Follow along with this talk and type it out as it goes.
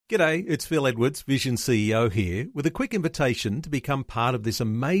G'day, it's Phil Edwards, Vision CEO here, with a quick invitation to become part of this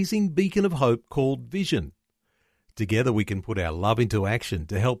amazing beacon of hope called Vision. Together we can put our love into action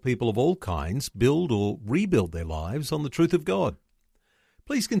to help people of all kinds build or rebuild their lives on the truth of God.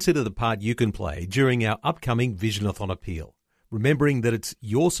 Please consider the part you can play during our upcoming Visionathon appeal, remembering that it's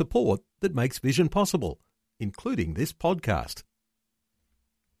your support that makes Vision possible, including this podcast.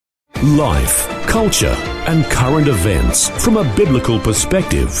 Life, culture, and current events from a biblical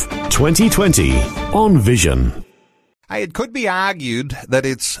perspective. 2020 on Vision. Hey, it could be argued that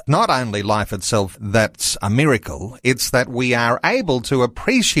it's not only life itself that's a miracle, it's that we are able to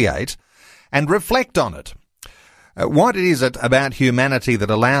appreciate and reflect on it. What is it about humanity that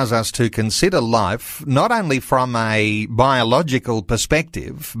allows us to consider life not only from a biological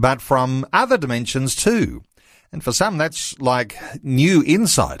perspective, but from other dimensions too? And for some, that's like new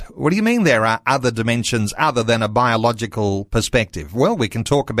insight. What do you mean there are other dimensions other than a biological perspective? Well, we can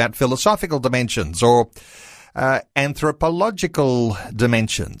talk about philosophical dimensions or anthropological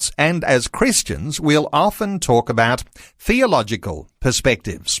dimensions. And as Christians, we'll often talk about theological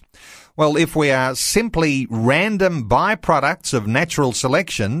perspectives. Well, if we are simply random byproducts of natural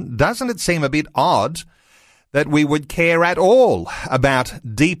selection, doesn't it seem a bit odd that we would care at all about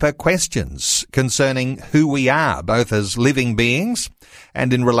deeper questions concerning who we are, both as living beings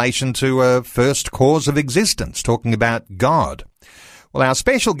and in relation to a first cause of existence, talking about God? Well, our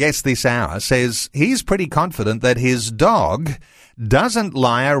special guest this hour says he's pretty confident that his dog doesn't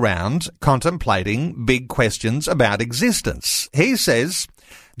lie around contemplating big questions about existence. He says,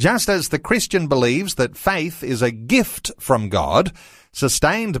 just as the Christian believes that faith is a gift from God,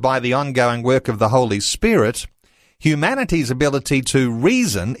 sustained by the ongoing work of the Holy Spirit, humanity's ability to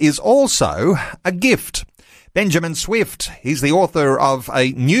reason is also a gift. Benjamin Swift, he's the author of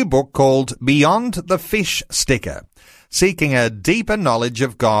a new book called Beyond the Fish Sticker, seeking a deeper knowledge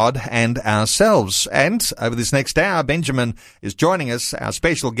of God and ourselves. And over this next hour, Benjamin is joining us, our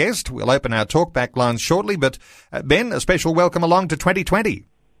special guest. We'll open our talkback lines shortly, but Ben, a special welcome along to 2020.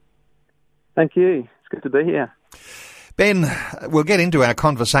 Thank you. It's good to be here. Ben, we'll get into our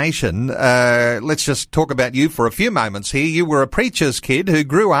conversation. Let's just talk about you for a few moments here. You were a preacher's kid who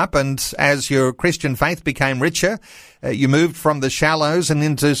grew up, and as your Christian faith became richer, you moved from the shallows and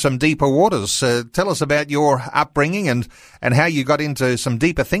into some deeper waters. Tell us about your upbringing and how you got into some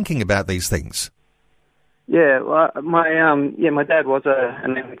deeper thinking about these things. Yeah, well, my dad was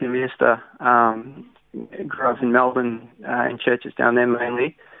an Anglican minister. Grew up in Melbourne, in churches down there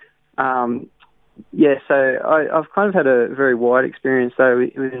mainly. So I've kind of had a very wide experience, though,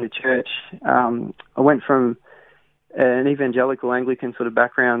 within the church. I went from an evangelical Anglican sort of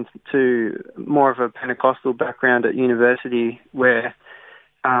background to more of a Pentecostal background at university, where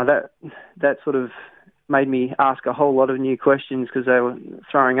that sort of made me ask a whole lot of new questions because they were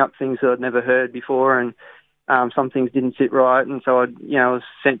throwing up things that I'd never heard before, and some things didn't sit right, and so I was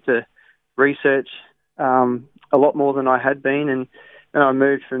sent to research a lot more than I had been, and I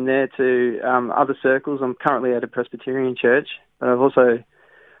moved from there to other circles. I'm currently at a Presbyterian church, but I've also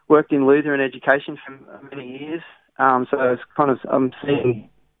worked in Lutheran education for many years. So it's kind of, I'm seeing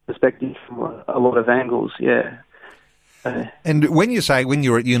perspective from a lot of angles, yeah. And when you say when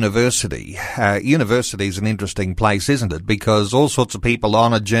you're at university, university is an interesting place, isn't it? Because all sorts of people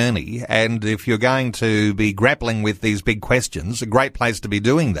on a journey, and if you're going to be grappling with these big questions, a great place to be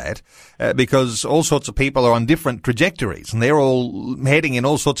doing that, because all sorts of people are on different trajectories, and they're all heading in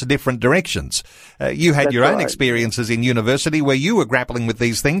all sorts of different directions. You had your own experiences in university where you were grappling with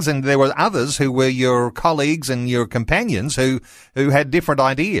these things, and there were others who were your colleagues and your companions who had different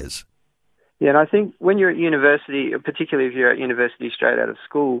ideas. Yeah, and I think when you're at university, particularly if you're at university straight out of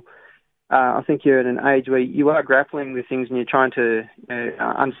school, I think you're at an age where you are grappling with things and you're trying to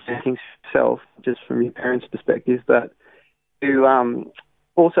understand things yourself, just from your parents' perspective, but you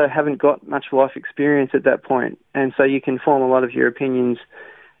also haven't got much life experience at that point, and so you can form a lot of your opinions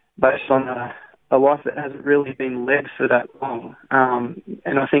based on a life that hasn't really been led for that long.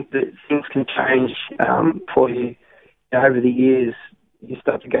 And I think that things can change for you over the years. You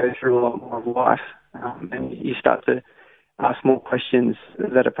start to go through a lot more of life, and you start to ask more questions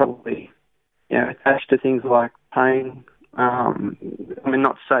that are probably, attached to things like pain. I mean,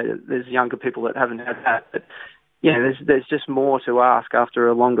 not to say that there's younger people that haven't had that, but there's just more to ask after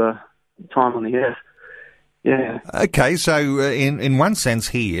a longer time on the earth. Yeah. Okay, so in one sense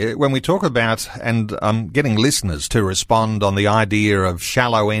here, when we talk about, and I'm getting listeners to respond on the idea of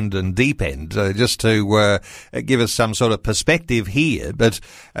shallow end and deep end, just to give us some sort of perspective here, but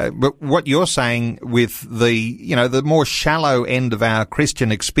what you're saying with the more shallow end of our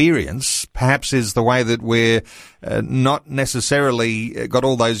Christian experience, perhaps is the way that we're not necessarily got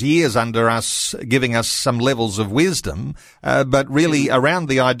all those years under us, giving us some levels of wisdom, but really around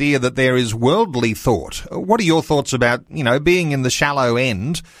the idea that there is worldly thought. What are your thoughts about, being in the shallow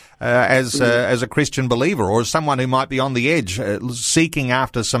end as a Christian believer, or as someone who might be on the edge, seeking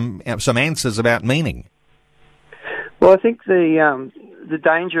after some answers about meaning? Well, I think the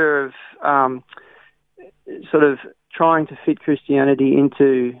danger of sort of trying to fit Christianity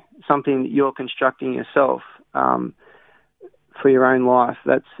into something that you're constructing yourself for your own life,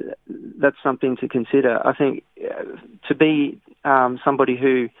 that's something to consider. I think to be somebody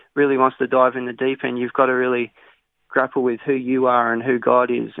who really wants to dive in the deep end, you've got to really grapple with who you are and who God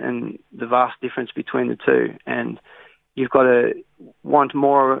is and the vast difference between the two. And you've got to want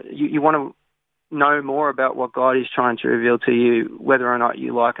more, you want to know more about what God is trying to reveal to you, whether or not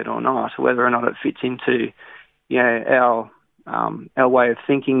you like it or not, whether or not it fits into, our way of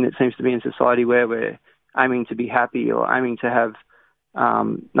thinking that seems to be in society where we're aiming to be happy or aiming to have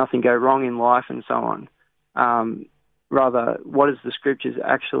nothing go wrong in life and so on. Rather, what are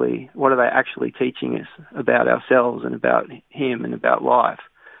they actually teaching us about ourselves and about Him and about life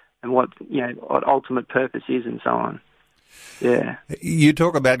and what ultimate purpose is and so on. Yeah. You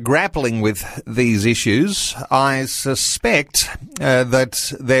talk about grappling with these issues. I suspect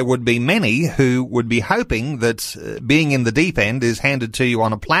that there would be many who would be hoping that being in the deep end is handed to you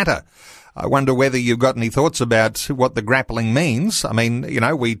on a platter. I wonder whether you've got any thoughts about what the grappling means. I mean,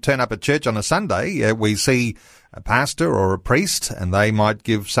 we turn up at church on a Sunday, we see a pastor or a priest, and they might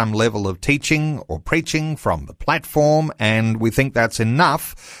give some level of teaching or preaching from the platform, and we think that's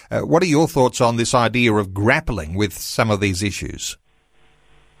enough. What are your thoughts on this idea of grappling with some of these issues?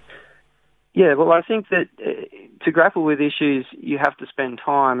 Yeah, well, I think that to grapple with issues, you have to spend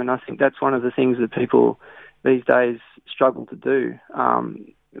time, and I think that's one of the things that people these days struggle to do.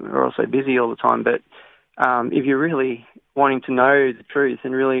 We're also busy all the time, but if you're really wanting to know the truth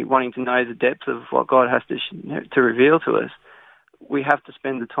and really wanting to know the depth of what God has to reveal to us, we have to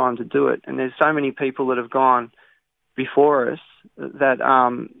spend the time to do it. And there's so many people that have gone before us that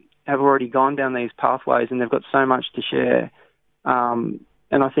have already gone down these pathways, and they've got so much to share. And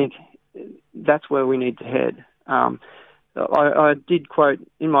I think that's where we need to head. I did quote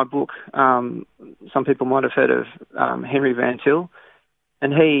in my book, some people might have heard of Henry Van Til,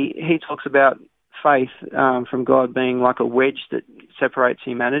 and he talks about faith from God being like a wedge that separates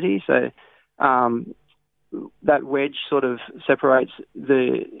humanity. So that wedge sort of separates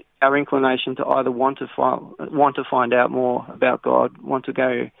our inclination to either want to find out more about God, want to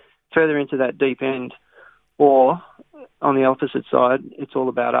go further into that deep end, or on the opposite side, it's all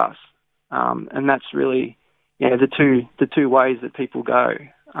about us. And that's really the two ways that people go.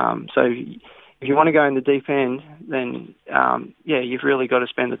 So if you want to go in the deep end, then you've really got to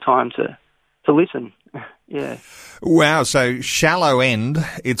spend the time to listen. Yeah. Wow, so shallow end,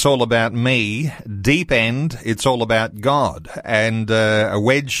 it's all about me. Deep end, it's all about God. And a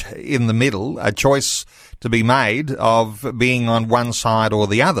wedge in the middle, a choice to be made of being on one side or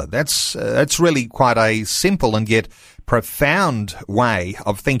the other. That's really quite a simple and yet profound way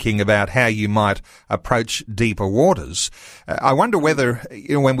of thinking about how you might approach deeper waters. I wonder whether,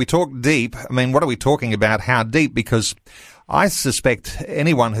 when we talk deep, what are we talking about? How deep? Because I suspect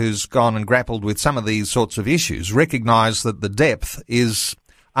anyone who's gone and grappled with some of these sorts of issues recognise that the depth is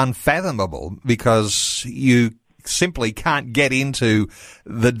unfathomable, because you simply can't get into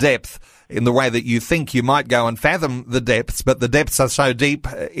the depth in the way that you think you might go and fathom the depths, but the depths are so deep,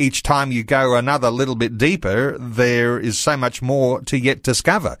 each time you go another little bit deeper, there is so much more to yet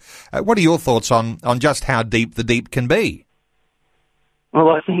discover. What are your thoughts on just how deep the deep can be? Well,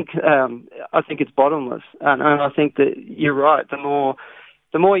 I think it's bottomless, and I think that you're right. The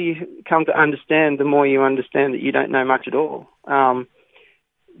more you come to understand, the more you understand that you don't know much at all.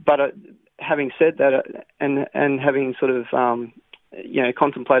 But having said that, and having sort of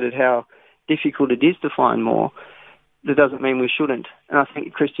contemplated how difficult it is to find more, that doesn't mean we shouldn't. And I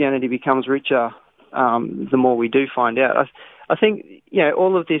think Christianity becomes richer the more we do find out. I think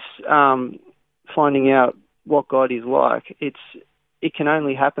all of this finding out what God is like, it can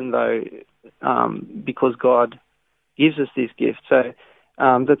only happen though because God gives us this gift. So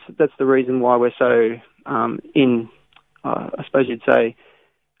that's the reason why we're so I suppose you'd say,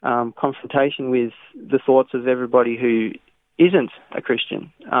 confrontation with the thoughts of everybody who isn't a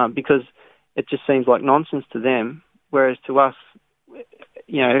Christian, because it just seems like nonsense to them, whereas to us,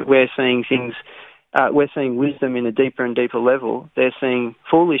 we're seeing things, we're seeing wisdom in a deeper and deeper level. They're seeing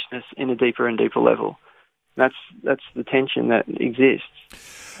foolishness in a deeper and deeper level. That's the tension that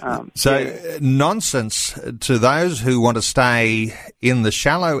exists. Nonsense to those who want to stay in the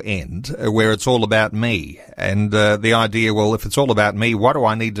shallow end where it's all about me. And the idea, well, if it's all about me, why do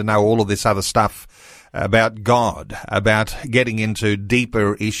I need to know all of this other stuff about God, about getting into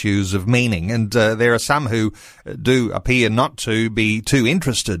deeper issues of meaning? And there are some who do appear not to be too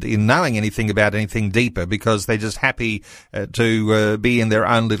interested in knowing anything about anything deeper because they're just happy to be in their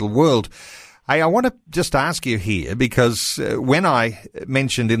own little world. Hey, I want to just ask you here, because when I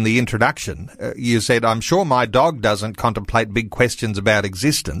mentioned in the introduction, you said, I'm sure my dog doesn't contemplate big questions about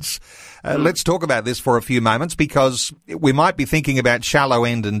existence. Let's talk about this for a few moments, because we might be thinking about shallow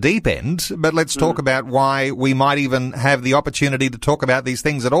end and deep end, but let's talk about why we might even have the opportunity to talk about these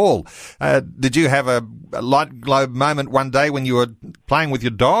things at all. Did you have a light globe moment one day when you were playing with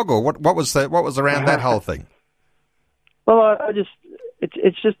your dog, or what was around that whole thing? Well,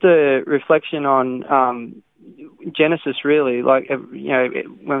 It's just a reflection on Genesis, really. Like,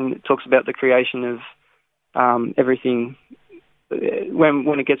 when it talks about the creation of everything,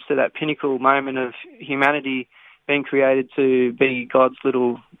 when it gets to that pinnacle moment of humanity being created to be God's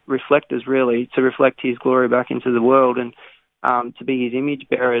little reflectors, really, to reflect His glory back into the world and to be His image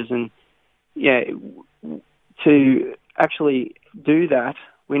bearers, and to actually do that,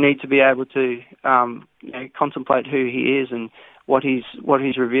 we need to be able to contemplate who He is and what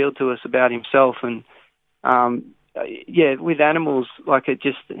he's revealed to us about Himself. And with animals, like, it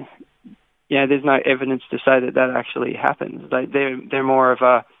just, there's no evidence to say that actually happens. They're more of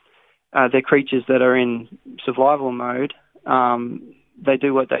they're creatures that are in survival mode. They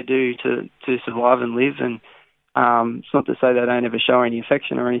do what they do to survive and live, and it's not to say they don't ever show any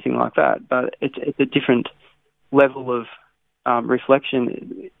affection or anything like that, but it's a different level of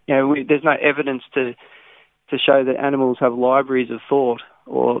reflection. There's no evidence to show that animals have libraries of thought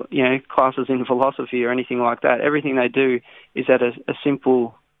or, classes in philosophy or anything like that. Everything they do is at a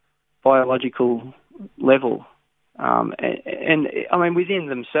simple biological level. And I mean, within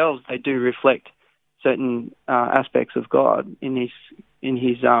themselves, they do reflect certain aspects of God in his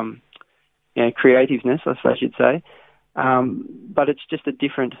creativeness, I should say. But it's just a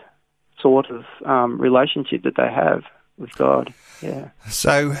different sort of relationship that they have with God. Yeah.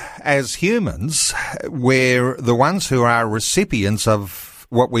 So, as humans, we're the ones who are recipients of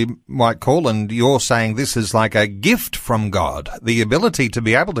what we might call, and you're saying this is like a gift from God, the ability to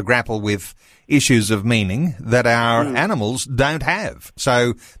be able to grapple with issues of meaning that our animals don't have.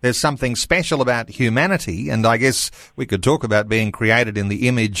 So there's something special about humanity, and I guess we could talk about being created in the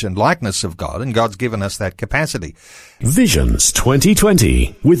image and likeness of God, and God's given us that capacity. Visions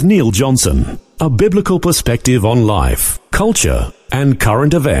 2020 with Neil Johnson. A biblical perspective on life, culture, and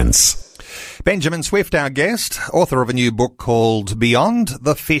current events. Benjamin Swift, our guest, author of a new book called Beyond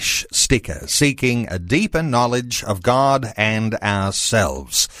the Fish Sticker, Seeking a Deeper Knowledge of God and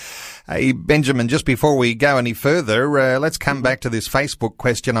Ourselves. Hey, Benjamin, just before we go any further, let's come back to this Facebook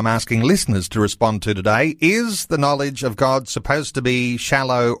question I'm asking listeners to respond to today. Is the knowledge of God supposed to be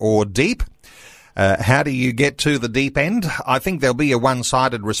shallow or deep? How do you get to the deep end? I think there'll be a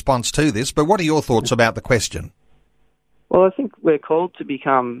one-sided response to this, but what are your thoughts about the question? Well, I think we're called to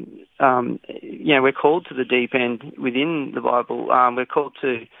become, we're called to the deep end within the Bible. We're called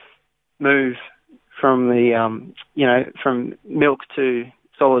to move from from milk to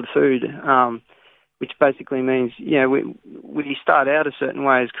solid food, which basically means, we start out a certain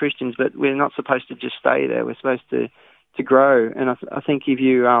way as Christians, but we're not supposed to just stay there. We're supposed to grow. And I think if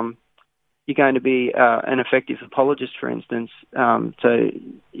you're going to be an effective apologist, for instance, so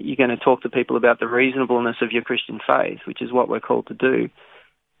you're going to talk to people about the reasonableness of your Christian faith, which is what we're called to do.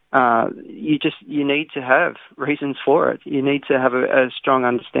 You need to have reasons for it. You need to have a strong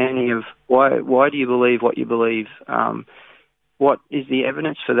understanding of why do you believe what you believe. What is the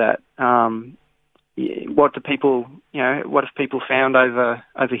evidence for that? What have people found over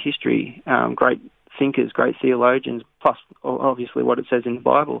history? Great thinkers, great theologians, plus obviously what it says in the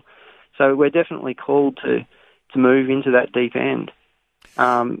Bible. So we're definitely called to move into that deep end.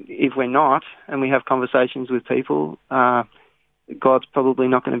 If we're not, and we have conversations with people, God's probably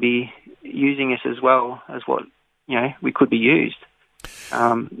not going to be using us as well as what we could be used.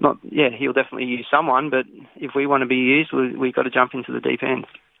 He'll definitely use someone, but if we want to be used, we've got to jump into the deep end.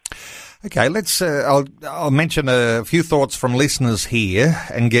 Okay, let's. I'll mention a few thoughts from listeners here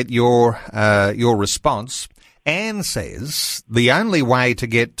and get your response. Anne says the only way to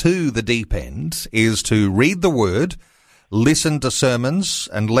get to the deep end is to read the Word, listen to sermons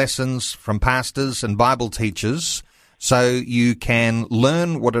and lessons from pastors and Bible teachers, so you can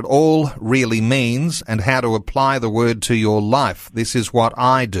learn what it all really means and how to apply the word to your life. This is what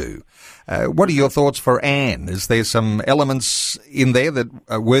I do. What are your thoughts for Anne? Is there some elements in there that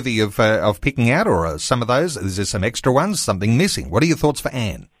are worthy of picking out, or are some of those? Is there some extra ones, something missing? What are your thoughts for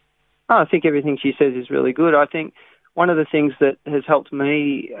Anne? I think everything she says is really good. I think one of the things that has helped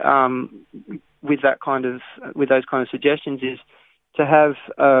me with those kind of suggestions is to have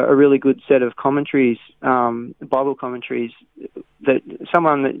a really good set of commentaries, Bible commentaries, that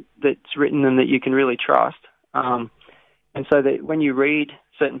someone that's written them that you can really trust, and so that when you read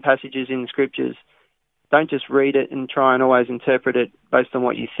certain passages in the scriptures, don't just read it and try and always interpret it based on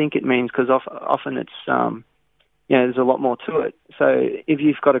what you think it means, because often it's there's a lot more to it. So if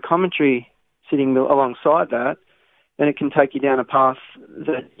you've got a commentary sitting alongside that, then it can take you down a path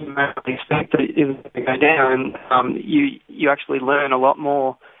that you may not expect to go down. You actually learn a lot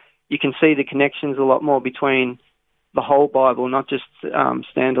more. You can see the connections a lot more between the whole Bible, not just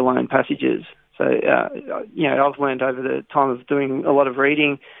standalone passages. So, I've learned over the time of doing a lot of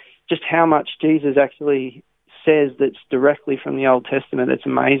reading just how much Jesus actually says that's directly from the Old Testament. It's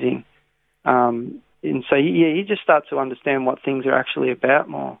amazing. And so, you just start to understand what things are actually about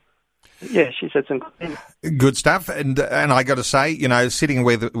more. Yeah, she said some good things. Good stuff. And I got to say, sitting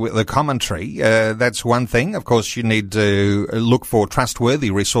with the commentary, that's one thing. Of course, you need to look for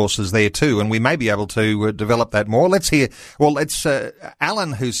trustworthy resources there too, and we may be able to develop that more. Let's hear, it's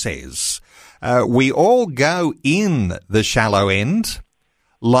Alan who says, we all go in the shallow end,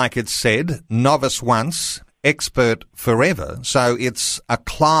 like it said, novice once, expert forever. So it's a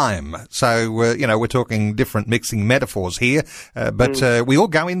climb. So, we're talking different mixing metaphors here, but we all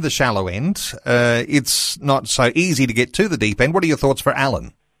go in the shallow end. It's not so easy to get to the deep end. What are your thoughts for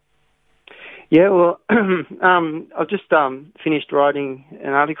Alan? Yeah, well, I've just finished writing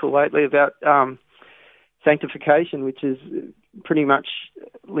an article lately about sanctification, which is pretty much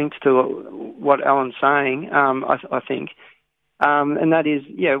linked to what Alan's saying, I think. And that is,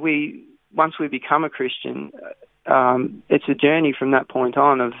 once we become a Christian, it's a journey from that point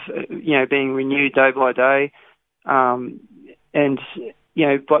on of, being renewed day by day. But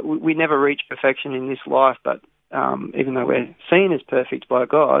we never reach perfection in this life, but even though we're seen as perfect by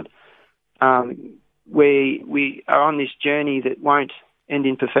God, we are on this journey that won't end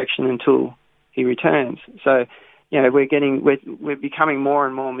in perfection until He returns. So, we're becoming more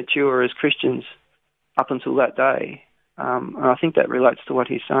and more mature as Christians up until that day. And I think that relates to what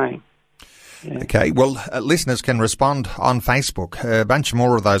he's saying. Yeah. Okay, well, listeners can respond on Facebook. A bunch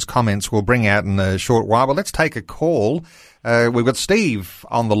more of those comments we'll bring out in a short while. But let's take a call. We've got Steve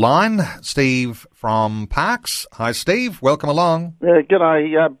on the line. Steve from Parkes. Hi, Steve. Welcome along.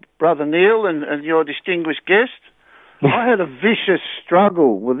 G'day, Brother Neil and your distinguished guest. I had a vicious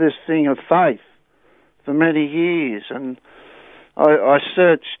struggle with this thing of faith for many years, and I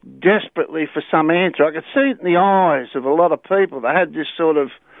searched desperately for some answer. I could see it in the eyes of a lot of people. They had this sort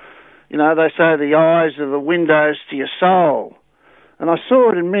of, they say the eyes are the windows to your soul. And I saw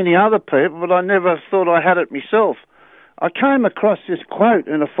it in many other people, but I never thought I had it myself. I came across this quote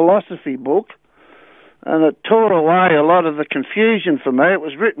in a philosophy book, and it tore away a lot of the confusion for me. It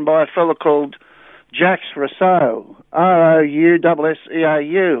was written by a fellow called Jacques Rousseau,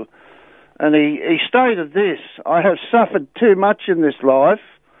 Rousseau. And he stated this: I have suffered too much in this life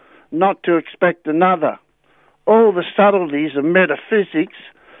not to expect another. All the subtleties of metaphysics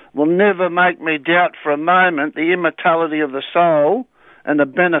will never make me doubt for a moment the immortality of the soul and the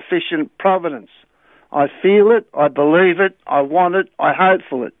beneficent providence. I feel it, I believe it, I want it, I hope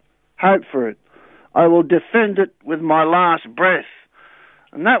for it. I will defend it with my last breath.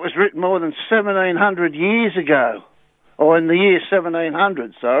 And that was written more than 1,700 years ago, or in the year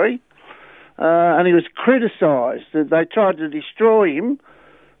 1700, sorry. And he was criticised. They tried to destroy him,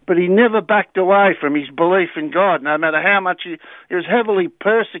 but he never backed away from his belief in God, no matter how much he was heavily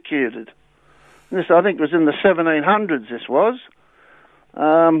persecuted. This, I think, was in the 1700s, this was.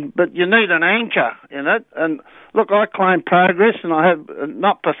 But you need an anchor in it. And look, I claim progress, and I have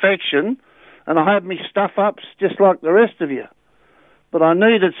not perfection, and I have me stuff-ups just like the rest of you. But I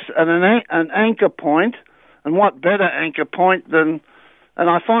needed an anchor point, and what better anchor point than... And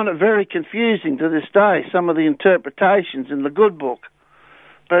I find it very confusing to this day, some of the interpretations in the good book.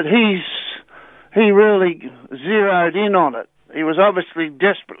 But he really zeroed in on it. He was obviously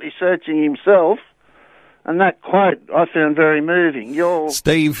desperately searching himself, and that quote I found very moving.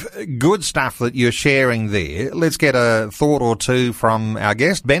 Steve, good stuff that you're sharing there. Let's get a thought or two from our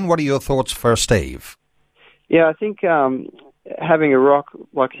guest. Ben, what are your thoughts for Steve? Yeah, I think having a rock,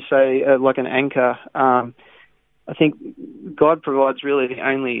 like you say, like an anchor, I think God provides really the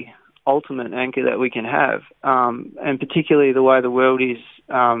only ultimate anchor that we can have, and particularly the way the world is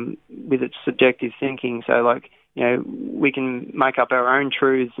with its subjective thinking. So, we can make up our own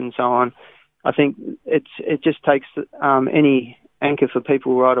truths and so on. I think it just takes any anchor for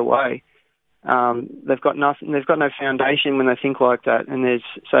people right away. They've got nothing. They've got no foundation when they think like that. And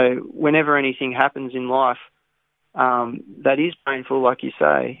so whenever anything happens in life that is painful, like you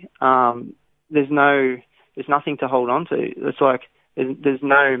say, there's nothing to hold on to. It's like there's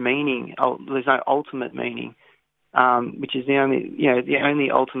no meaning. There's no ultimate meaning, which is the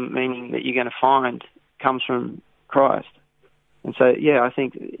only ultimate meaning that you're going to find comes from Christ. And so, I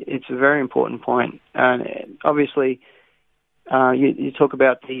think it's a very important point. And obviously, you talk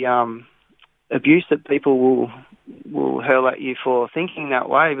about the abuse that people will hurl at you for thinking that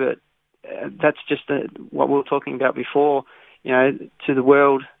way, but that's just what we were talking about before. To the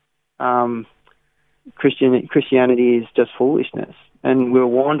world, Christianity is just foolishness, and we were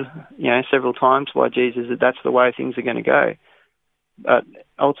warned, several times by Jesus that that's the way things are going to go. But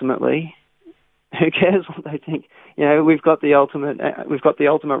ultimately, who cares what they think? We've got the ultimate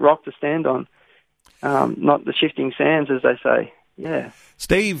rock to stand on, not the shifting sands, as they say. Yeah.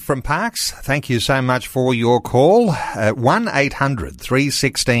 Steve from Parkes, thank you so much for your call.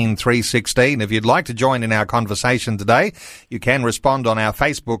 1-800-316-316. If you'd like to join in our conversation today, you can respond on our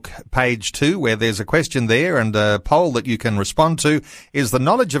Facebook page too, where there's a question there and a poll that you can respond to. Is the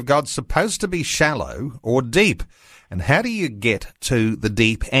knowledge of God supposed to be shallow or deep? And how do you get to the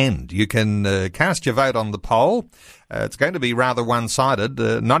deep end? You can cast your vote on the poll. It's going to be rather one-sided.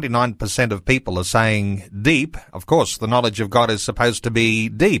 99% of people are saying deep. Of course, the knowledge of God is supposed to be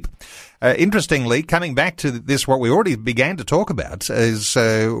deep. Interestingly, coming back to this, what we already began to talk about is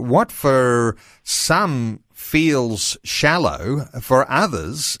what for some feels shallow, for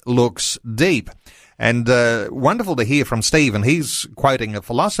others looks deep. And wonderful to hear from Steve, and he's quoting a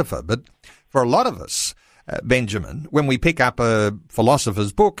philosopher. But for a lot of us, Benjamin, when we pick up a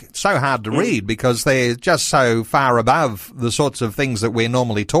philosopher's book, it's so hard to read because they're just so far above the sorts of things that we're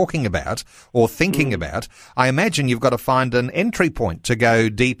normally talking about or thinking about. I imagine you've got to find an entry point to go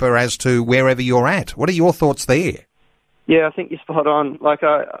deeper as to wherever you're at. What are your thoughts there? Yeah, I think you're spot on.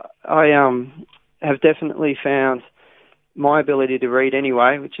 I have definitely found my ability to read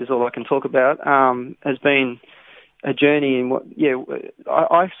anyway, which is all I can talk about, has been a journey in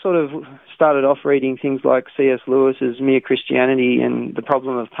I sort of started off reading things like C.S. Lewis's Mere Christianity and The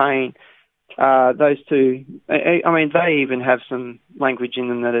Problem of Pain. Those two, I mean, they even have some language in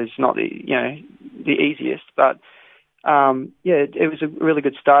them that is not the easiest, but it was a really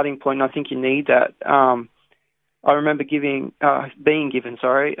good starting point, and I think you need that. I remember being given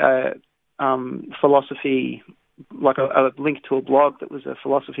philosophy, like a link to a blog that was a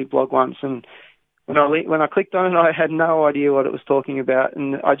philosophy blog once, and when I clicked on it, I had no idea what it was talking about,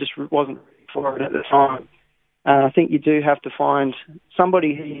 and I just wasn't ready for it at the time. I think you do have to find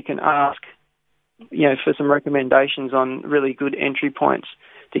somebody who you can ask, for some recommendations on really good entry points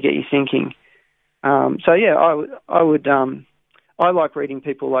to get you thinking. I like reading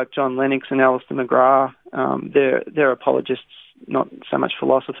people like John Lennox and Alistair McGrath. They're apologists, not so much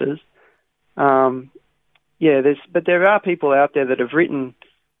philosophers. But there are people out there that have written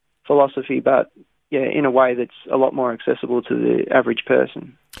philosophy, but in a way that's a lot more accessible to the average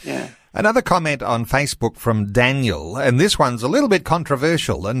person. Yeah. Another comment on Facebook from Daniel, and this one's a little bit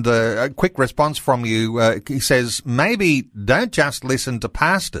controversial, and a quick response from you. He says, maybe don't just listen to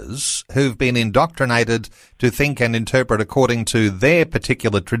pastors who've been indoctrinated to think and interpret according to their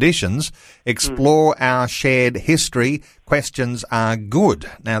particular traditions. Explore our shared history. Questions are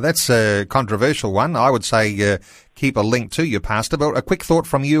good. Now, that's a controversial one. I would say keep a link to your pastor, but a quick thought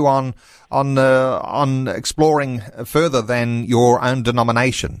from you on exploring further than your own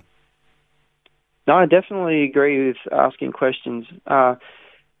denomination. No, I definitely agree with asking questions. I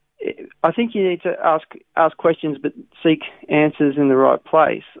think you need to ask questions, but seek answers in the right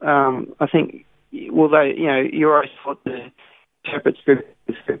place. I think, you're always taught to interpret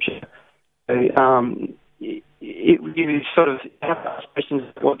scripture. You sort of have to ask questions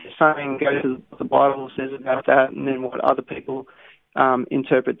about what you're saying, go to what the Bible says about that, and then what other people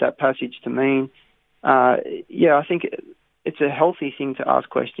interpret that passage to mean. I think it's a healthy thing to ask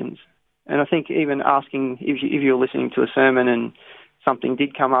questions. And I think even asking, if you're listening to a sermon and something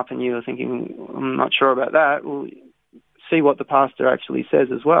did come up and you were thinking, I'm not sure about that, well, see what the pastor actually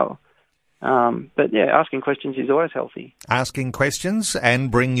says as well. But yeah, asking questions is always healthy. Asking questions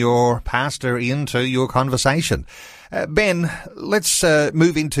and bring your pastor into your conversation. Ben, let's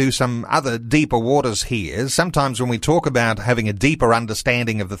move into some other deeper waters here. Sometimes when we talk about having a deeper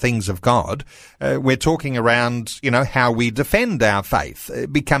understanding of the things of God, we're talking around, how we defend our faith,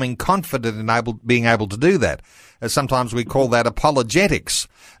 becoming confident in being able to do that. Sometimes we call that apologetics.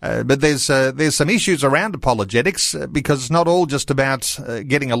 But there's some issues around apologetics because it's not all just about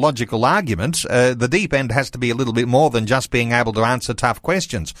getting a logical argument. The deep end has to be a little bit more than just being able to answer tough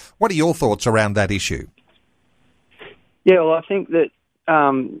questions. What are your thoughts around that issue? Yeah, well, I think that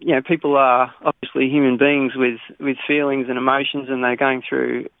people are obviously human beings with feelings and emotions, and they're going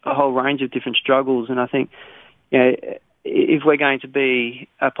through a whole range of different struggles. And I think, if we're going to be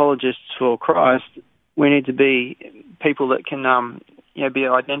apologists for Christ, we need to be people that can, be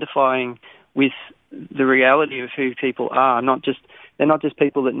identifying with the reality of who people are. They're not just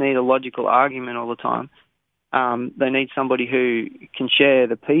people that need a logical argument all the time. They need somebody who can share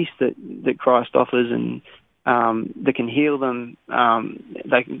the peace that Christ offers and that can heal them,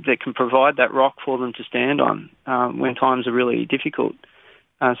 that can provide that rock for them to stand on when times are really difficult.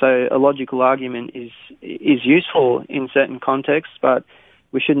 So a logical argument is useful in certain contexts, but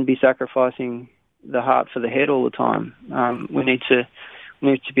we shouldn't be sacrificing the heart for the head all the time. We need to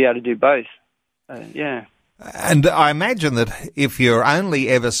be able to do both. And I imagine that if you're only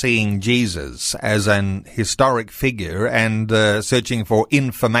ever seeing Jesus as an historic figure and searching for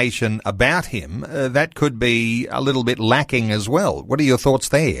information about him, that could be a little bit lacking as well. What are your thoughts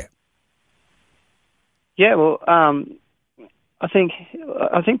there? Yeah, well, I think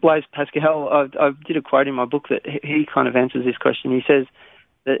Blaise Pascal, I did a quote in my book that he kind of answers this question. He says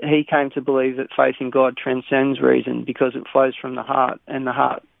that he came to believe that faith in God transcends reason because it flows from the heart, and the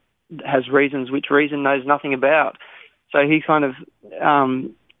heart has reasons which reason knows nothing about. So he kind of,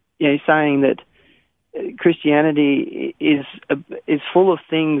 saying that Christianity is full of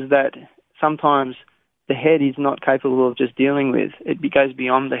things that sometimes the head is not capable of just dealing with. It goes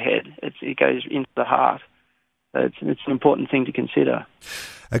beyond the head. It goes into the heart. So it's an important thing to consider.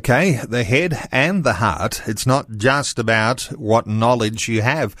 Okay, the head and the heart. It's not just about what knowledge you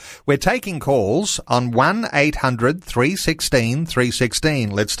have. We're taking calls on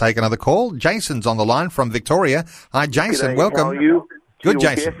 1-800-316-316. Let's take another call. Jason's on the line from Victoria. Hi, Jason. G'day, welcome. How are you? Good,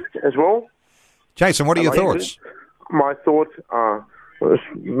 Jason. As well. Jason, what are your thoughts? My thoughts are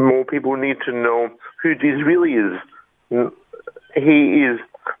more people need to know who Jesus really is. He is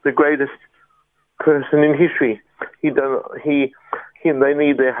the greatest person in history. They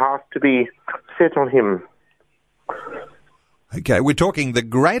need their heart to be set on him. Okay, we're talking the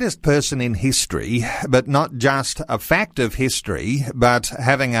greatest person in history, but not just a fact of history, but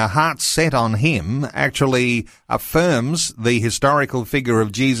having a heart set on him actually affirms the historical figure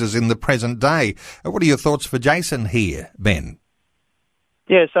of Jesus in the present day. What are your thoughts for Jason here, Ben?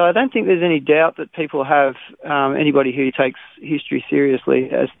 Yeah, so I don't think there's any doubt that people have anybody who takes history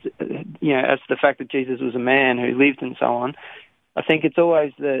seriously as the fact that Jesus was a man who lived and so on. I think it's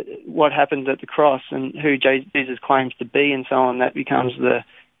always what happens at the cross and who Jesus claims to be and so on that becomes the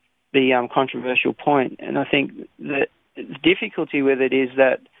controversial point. And I think that the difficulty with it is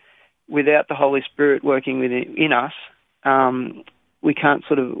that without the Holy Spirit working within us, we can't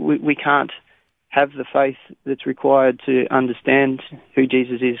have the faith that's required to understand who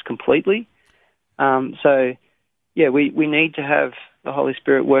Jesus is completely. We need to have the Holy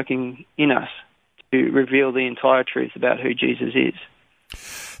Spirit working in us to reveal the entire truth about who Jesus is.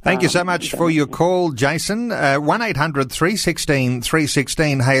 Thank you so much for your call, Jason.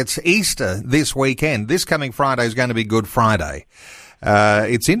 1-800-316-316. Hey, it's Easter this weekend. This coming Friday is going to be Good Friday.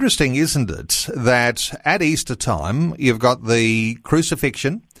 It's interesting, isn't it, that at Easter time, you've got the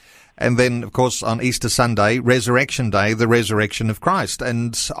crucifixion, and then, of course, on Easter Sunday, Resurrection Day, the resurrection of Christ.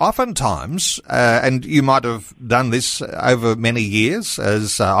 And oftentimes, and you might have done this over many years,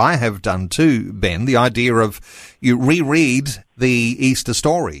 as I have done too, Ben, the idea of you reread the Easter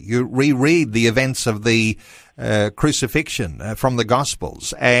story. You reread the events of the crucifixion from the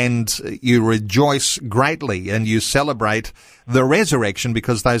Gospels, and you rejoice greatly and you celebrate the resurrection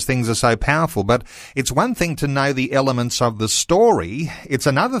because those things are so powerful. But it's one thing to know the elements of the story. It's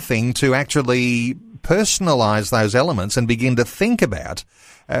another thing to actually personalize those elements and begin to think about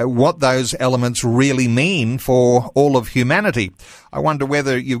what those elements really mean for all of humanity. I wonder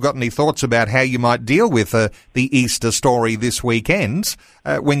whether you've got any thoughts about how you might deal with the Easter story this weekend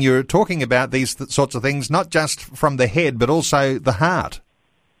when you're talking about these sorts of things, not just from the head, but also the heart.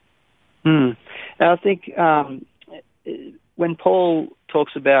 I think when Paul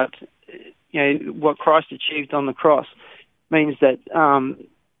talks about what Christ achieved on the cross, means that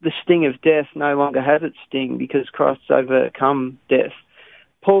the sting of death no longer has its sting because Christ's overcome death.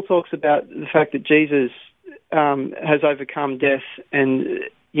 Paul talks about the fact that Jesus has overcome death and,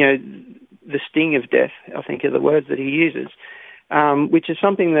 the sting of death, I think are the words that he uses, which is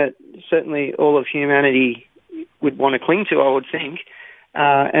something that certainly all of humanity would want to cling to, I would think.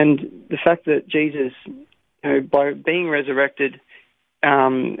 And the fact that Jesus, by being resurrected,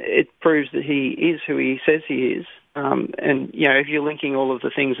 it proves that he is who he says he is. And, if you're linking all of the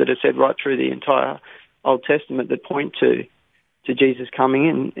things that are said right through the entire Old Testament that point to Jesus coming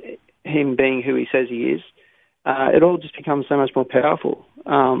in, him being who he says he is, it all just becomes so much more powerful.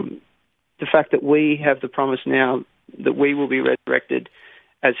 The fact that we have the promise now that we will be resurrected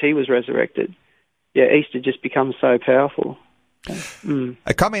as he was resurrected, Easter just becomes so powerful.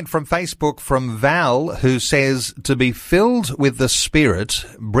 A comment from Facebook from Val, who says, to be filled with the Spirit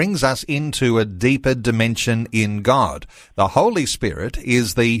brings us into a deeper dimension in God. The Holy Spirit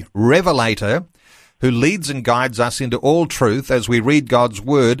is the revelator who leads and guides us into all truth as we read God's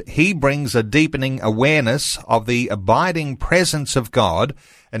Word. He brings a deepening awareness of the abiding presence of God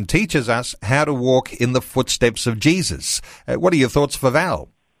and teaches us how to walk in the footsteps of Jesus. What are your thoughts for Val?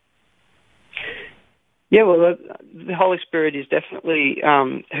 Yeah, well, the Holy Spirit is definitely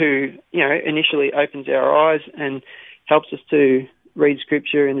who, initially opens our eyes and helps us to read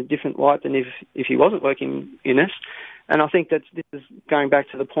Scripture in a different light than if he wasn't working in us. And I think this is going back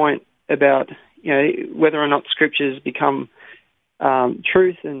to the point about, whether or not Scriptures become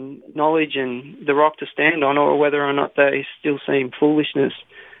truth and knowledge and the rock to stand on, or whether or not they still seem foolishness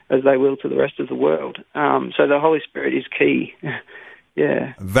as they will to the rest of the world. So the Holy Spirit is key.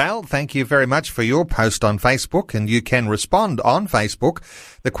 Yeah. Val, thank you very much for your post on Facebook, and you can respond on Facebook.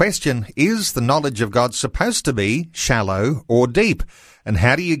 The question, is the knowledge of God supposed to be shallow or deep? And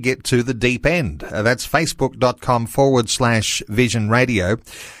how do you get to the deep end? That's facebook.com/Vision Radio.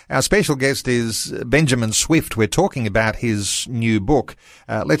 Our special guest is Benjamin Swift. We're talking about his new book.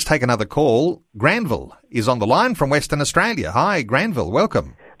 Let's take another call. Granville is on the line from Western Australia. Hi, Granville.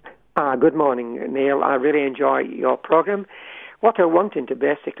 Welcome. Good morning, Neil. I really enjoy your program. What I wanted to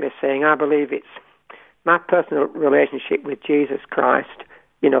basically saying, I believe it's my personal relationship with Jesus Christ,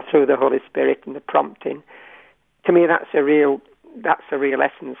 through the Holy Spirit and the prompting. To me, that's a real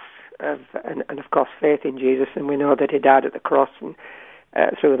essence of, and of course, faith in Jesus. And we know that he died at the cross and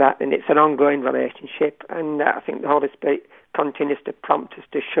through that. And it's an ongoing relationship. And I think the Holy Spirit continues to prompt us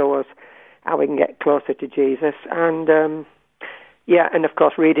to show us how we can get closer to Jesus. And, and of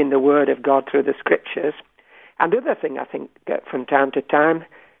course, reading the Word of God through the Scriptures. And the other thing I think from time to time,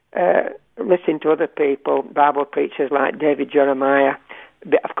 listening to other people, Bible preachers like David Jeremiah,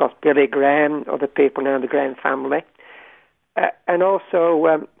 of course Billy Graham, other people now in the Graham family. And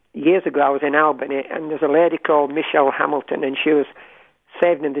also, years ago I was in Albany, and there's a lady called Michelle Hamilton, and she was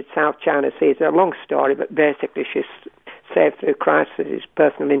saved in the South China Sea. It's a long story, but basically she's saved through Christ's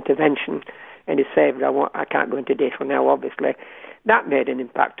personal intervention, and he saved her. I can't go into detail now, obviously. That made an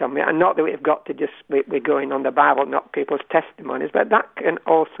impact on me. And not that we've got to just be going on the Bible, not people's testimonies, but that can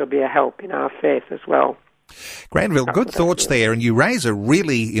also be a help in our faith as well. Granville, good thoughts there, and you raise a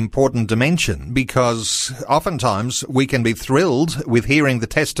really important dimension, because oftentimes we can be thrilled with hearing the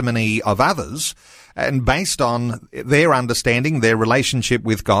testimony of others, and based on their understanding, their relationship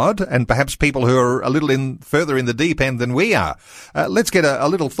with God, and perhaps people who are a little further in the deep end than we are. Let's get a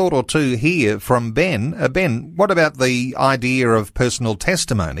little thought or two here from Ben. Ben, what about the idea of personal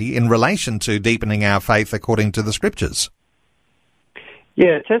testimony in relation to deepening our faith according to the Scriptures?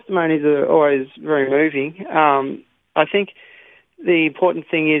 Yeah, testimonies are always very moving. I think the important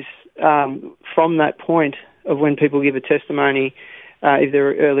thing is from that point of when people give a testimony, if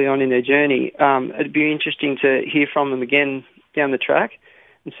they're early on in their journey, it'd be interesting to hear from them again down the track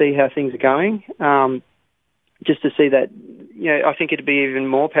and see how things are going. Just to see that, I think it'd be even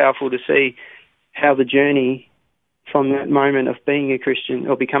more powerful to see how the journey from that moment of being a Christian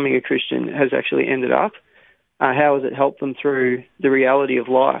or becoming a Christian has actually ended up. How has it helped them through the reality of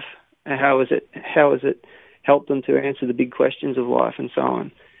life? How has it helped them to answer the big questions of life and so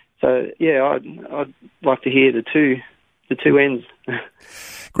on? So yeah, I'd like to hear the two ends.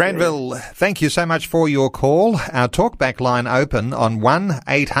 Granville, thank you so much for your call. Our talkback line open on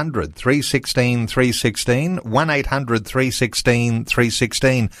 1-800-316-316,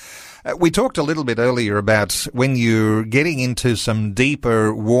 1-800-316-316. We talked a little bit earlier about when you're getting into some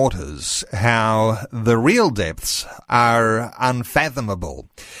deeper waters, how the real depths are unfathomable.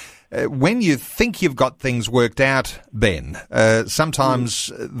 When you think you've got things worked out, Ben,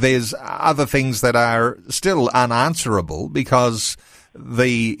 sometimes there's other things that are still unanswerable because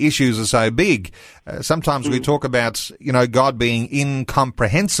the issues are so big. Sometimes we talk about, God being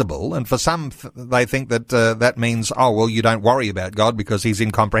incomprehensible, and for some they think that that means, you don't worry about God because he's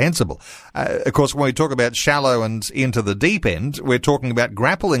incomprehensible. Of course, when we talk about shallow and into the deep end, we're talking about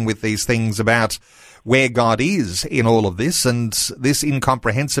grappling with these things about where God is in all of this, and this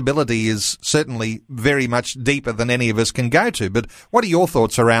incomprehensibility is certainly very much deeper than any of us can go to. But what are your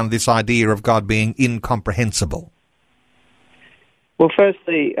thoughts around this idea of God being incomprehensible? Well,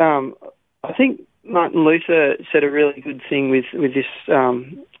 firstly, I think Martin Luther said a really good thing with this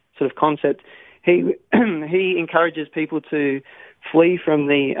sort of concept. He encourages people to flee from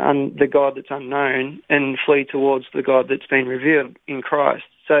the God that's unknown and flee towards the God that's been revealed in Christ.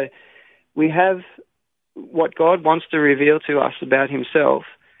 So we have what God wants to reveal to us about himself.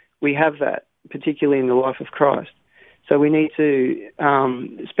 We have that, particularly in the life of Christ. So we need to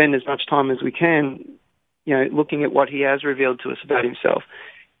spend as much time as we can, looking at what he has revealed to us about himself.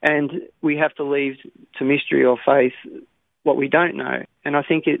 And we have to leave to mystery or faith what we don't know. And I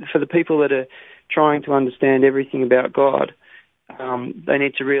think for the people that are trying to understand everything about God, they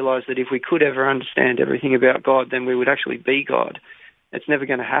need to realise that if we could ever understand everything about God, then we would actually be God. It's never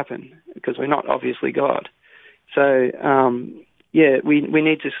going to happen because we're not obviously God. So, we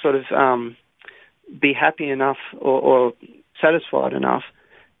need to sort of be happy enough or satisfied enough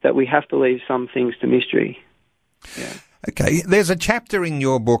that we have to leave some things to mystery. Yeah. Okay, there's a chapter in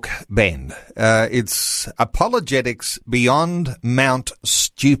your book, Ben. It's Apologetics Beyond Mount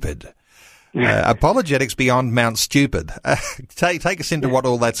Stupid. Apologetics Beyond Mount Stupid. Take us into what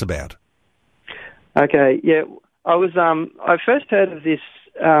all that's about. Okay, yeah. I first heard of this,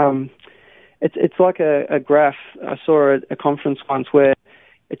 it's like a graph. I saw at a conference once where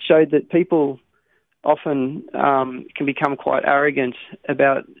it showed that people often can become quite arrogant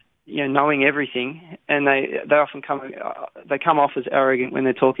about knowing everything, and they often come off as arrogant when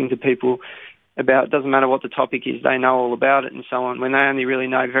they're talking to people about, it doesn't matter what the topic is, they know all about it and so on, when they only really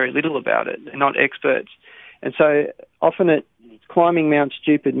know very little about it. They're not experts. And so often climbing Mount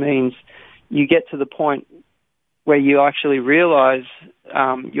Stupid means you get to the point where you actually realise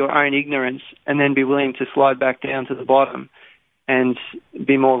your own ignorance and then be willing to slide back down to the bottom and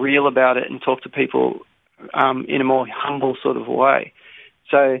be more real about it and talk to people in a more humble sort of way.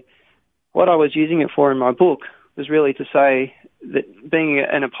 So what I was using it for in my book was really to say that being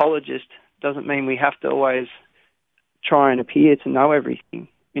an apologist doesn't mean we have to always try and appear to know everything.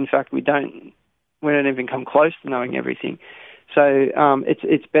 In fact, we don't even come close to knowing everything. So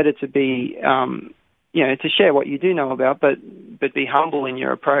it's better to be, to share what you do know about, but be humble in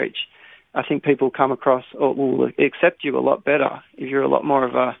your approach. I think people come across or will accept you a lot better if you're a lot more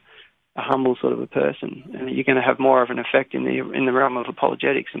of a humble sort of a person, and you're going to have more of an effect in the realm of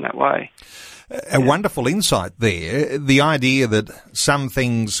apologetics in that way. A wonderful insight there. The idea that some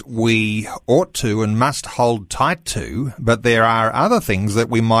things we ought to and must hold tight to, but there are other things that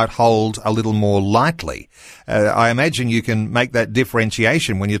we might hold a little more lightly. I imagine you can make that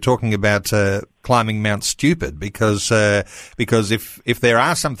differentiation when you're talking about climbing Mount Stupid, because if there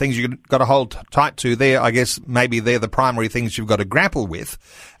are some things you've got to hold tight to there, I guess maybe they're the primary things you've got to grapple with.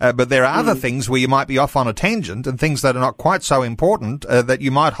 But there are other things where you might be off on a tangent and things that are not quite so important that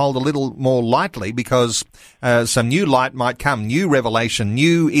you might hold a little more lightly, because some new light might come, new revelation,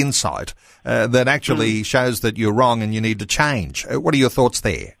 new insight that actually shows that you're wrong and you need to change. What are your thoughts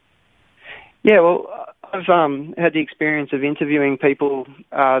there? Yeah, well, I've had the experience of interviewing people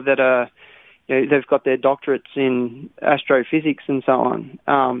that are, they've got their doctorates in astrophysics and so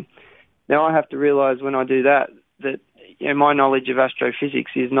on. Now I have to realise when I do that my knowledge of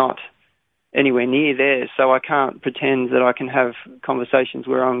astrophysics is not anywhere near theirs, so I can't pretend that I can have conversations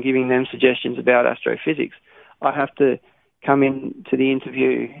where I'm giving them suggestions about astrophysics. I have to come into the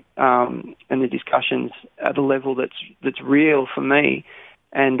interview and the discussions at a level that's real for me,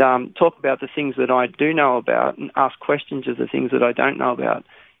 and talk about the things that I do know about and ask questions of the things that I don't know about.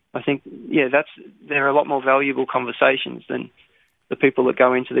 I think, there are a lot more valuable conversations than the people that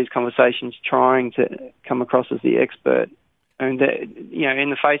go into these conversations trying to come across as the expert. And, in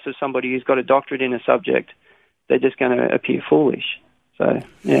the face of somebody who's got a doctorate in a subject, they're just going to appear foolish. So,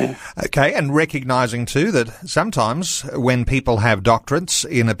 yeah. Okay, and recognising too that sometimes when people have doctorates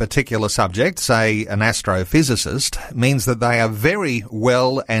in a particular subject, say an astrophysicist, means that they are very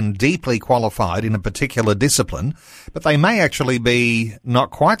well and deeply qualified in a particular discipline, but they may actually be not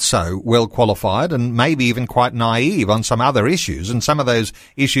quite so well qualified and maybe even quite naive on some other issues. And some of those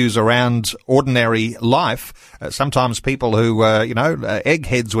issues around ordinary life, sometimes people who,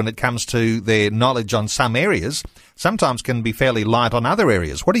 eggheads when it comes to their knowledge on some areas, sometimes can be fairly light on other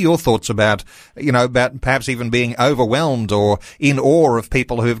areas. What are your thoughts about perhaps even being overwhelmed or in awe of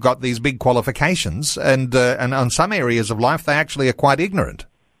people who've got these big qualifications and on some areas of life they actually are quite ignorant?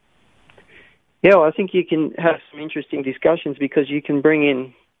 Yeah, well, I think you can have some interesting discussions because you can bring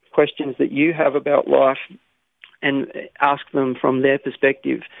in questions that you have about life and ask them from their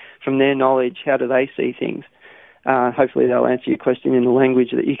perspective, from their knowledge, how do they see things? Hopefully they'll answer your question in the language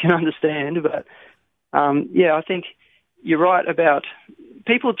that you can understand. But, I think you're right about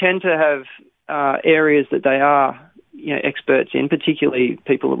people tend to have areas that they are experts in, particularly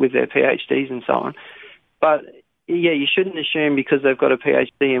people with their PhDs and so on. But, you shouldn't assume because they've got a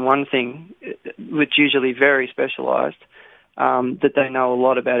PhD in one thing, which usually very specialised, that they know a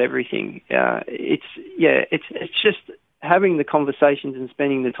lot about everything. It's just having the conversations and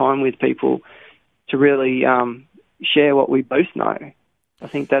spending the time with people to really share what we both know. I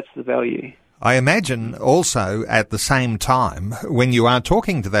think that's the value. I imagine also at the same time, when you are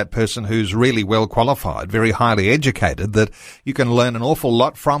talking to that person who's really well qualified, very highly educated, that you can learn an awful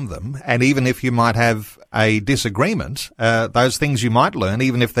lot from them. And even if you might have a disagreement, those things you might learn,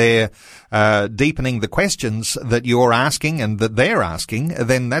 even if they're deepening the questions that you're asking and that they're asking,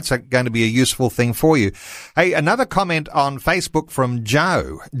 then that's going to be a useful thing for you. Hey, another comment on Facebook from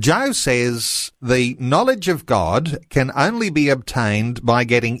Joe. Joe says the knowledge of God can only be obtained by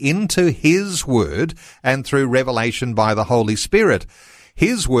getting into His Word and through revelation by the Holy Spirit.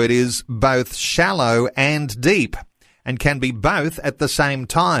 His Word is both shallow and deep, and can be both at the same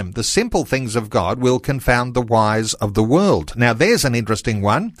time. The simple things of God will confound the wise of the world. Now, there's an interesting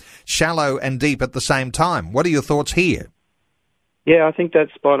one. Shallow and deep at the same time. What are your thoughts here? Yeah, I think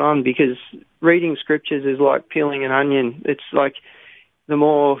that's spot on, because reading scriptures is like peeling an onion. It's like the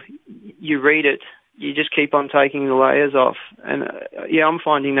more you read it, you just keep on taking the layers off. And, I'm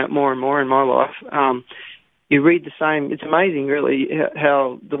finding that more and more in my life. You read the same. It's amazing, really,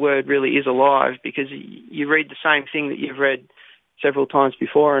 how the Word really is alive, because you read the same thing that you've read several times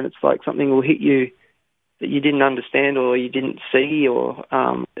before, and it's like something will hit you that you didn't understand or you didn't see, or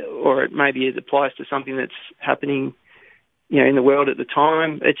maybe it applies to something that's happening, in the world at the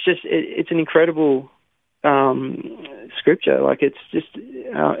time. It's just it's an incredible scripture. Like it's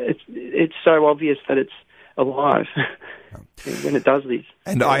so obvious that it's alive when it does this.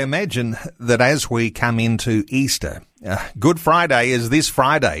 And I imagine that as we come into Easter, Good Friday is this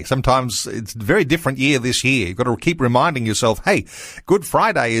Friday. Sometimes it's a very different year this year. You've got to keep reminding yourself, hey, Good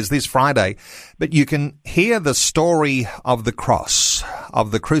Friday is this Friday. But you can hear the story of the cross,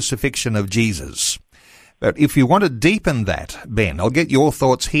 of the crucifixion of Jesus. But if you want to deepen that, Ben, I'll get your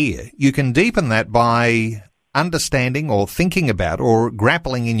thoughts here. You can deepen that by understanding or thinking about or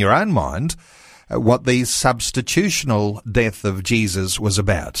grappling in your own mind what the substitutional death of Jesus was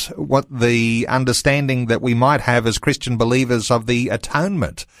about, what the understanding that we might have as Christian believers of the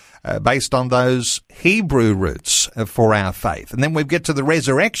atonement based on those Hebrew roots for our faith. And then we get to the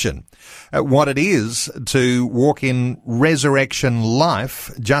resurrection, what it is to walk in resurrection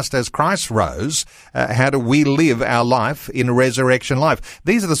life just as Christ rose. How do we live our life in resurrection life?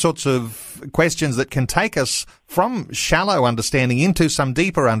 These are the sorts of questions that can take us from shallow understanding into some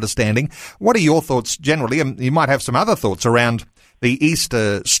deeper understanding. What are your thoughts generally? And you might have some other thoughts around the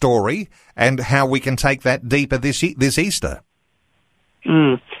Easter story and how we can take that deeper this Easter.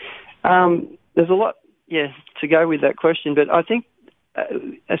 There's a lot, to go with that question, but I think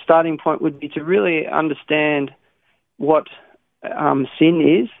a starting point would be to really understand what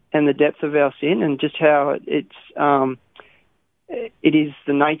sin is and the depth of our sin, and just how it is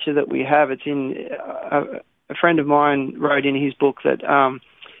the nature that we have. It's in a friend of mine wrote in his book that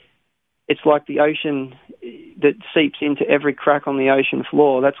it's like the ocean that seeps into every crack on the ocean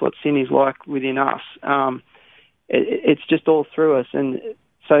floor. That's what sin is like within us. It's just all through us, and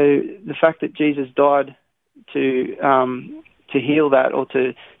so the fact that Jesus died to heal that, or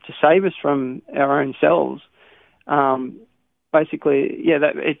to save us from our own selves, basically,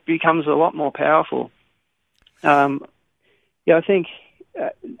 that it becomes a lot more powerful. I think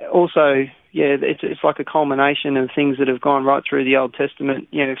also, it's like a culmination of things that have gone right through the Old Testament.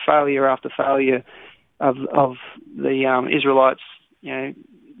 Failure after failure of the Israelites,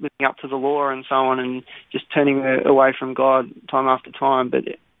 living up to the law and so on, and just turning away from God time after time. But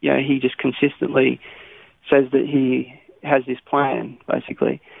he just consistently says that he has this plan,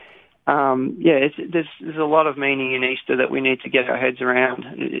 basically. There's a lot of meaning in Easter that we need to get our heads around.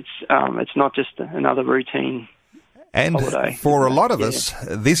 It's not just another routine. And holiday. For a lot of us,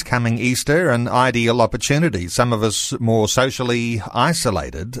 this coming Easter, an ideal opportunity. Some of us more socially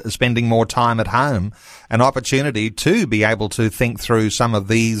isolated, spending more time at home, an opportunity to be able to think through some of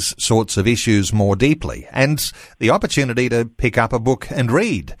these sorts of issues more deeply, and the opportunity to pick up a book and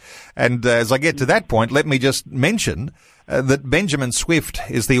read. And as I get to that point, let me just mention that Benjamin Swift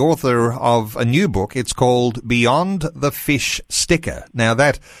is the author of a new book. It's called Beyond the Fish Sticker. Now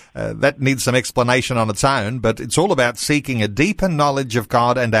that needs some explanation on its own, but it's all about seeking a deeper knowledge of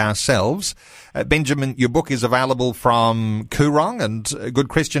God and ourselves. Benjamin, your book is available from Koorong and good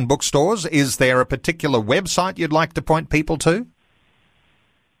Christian bookstores. Is there a particular website you'd like to point people to?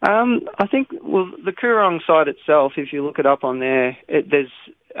 I think, well, the Koorong site itself, if you look it up on there, there's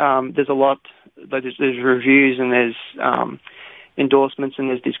a lot. There's reviews and there's endorsements and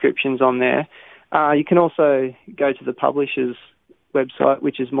there's descriptions on there. You can also go to the publisher's website,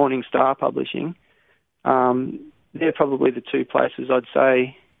 which is Morning Star Publishing. They're probably the two places I'd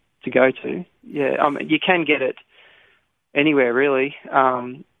say to go to. Yeah, you can get it anywhere really.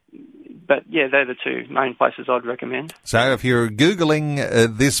 But yeah, they're the two main places I'd recommend. So if you're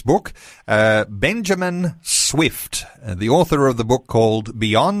Googling this book, Benjamin Swift, the author of the book called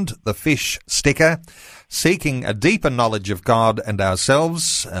Beyond the Fish Sticker, Seeking a Deeper Knowledge of God and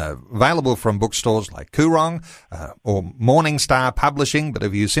Ourselves, available from bookstores like Koorong or Morning Star Publishing. But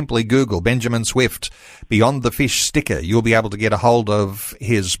if you simply Google Benjamin Swift, Beyond the Fish Sticker, you'll be able to get a hold of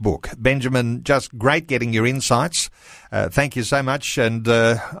his book. Benjamin, just great getting your insights. Thank you so much. And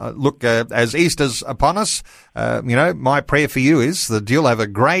look, as Easter's upon us, my prayer for you is that you'll have a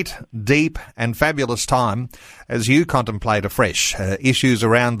great, deep and fabulous time as you contemplate afresh issues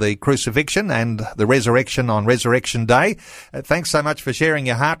around the crucifixion and the resurrection on Resurrection Day. Thanks so much for sharing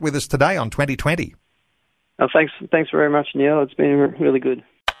your heart with us today on 2020. Thanks very much, Neil. It's been really good.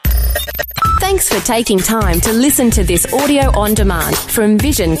 Thanks for taking time to listen to this audio on demand from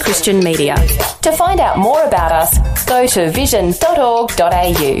Vision Christian Media. To find out more about us, go to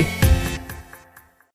vision.org.au.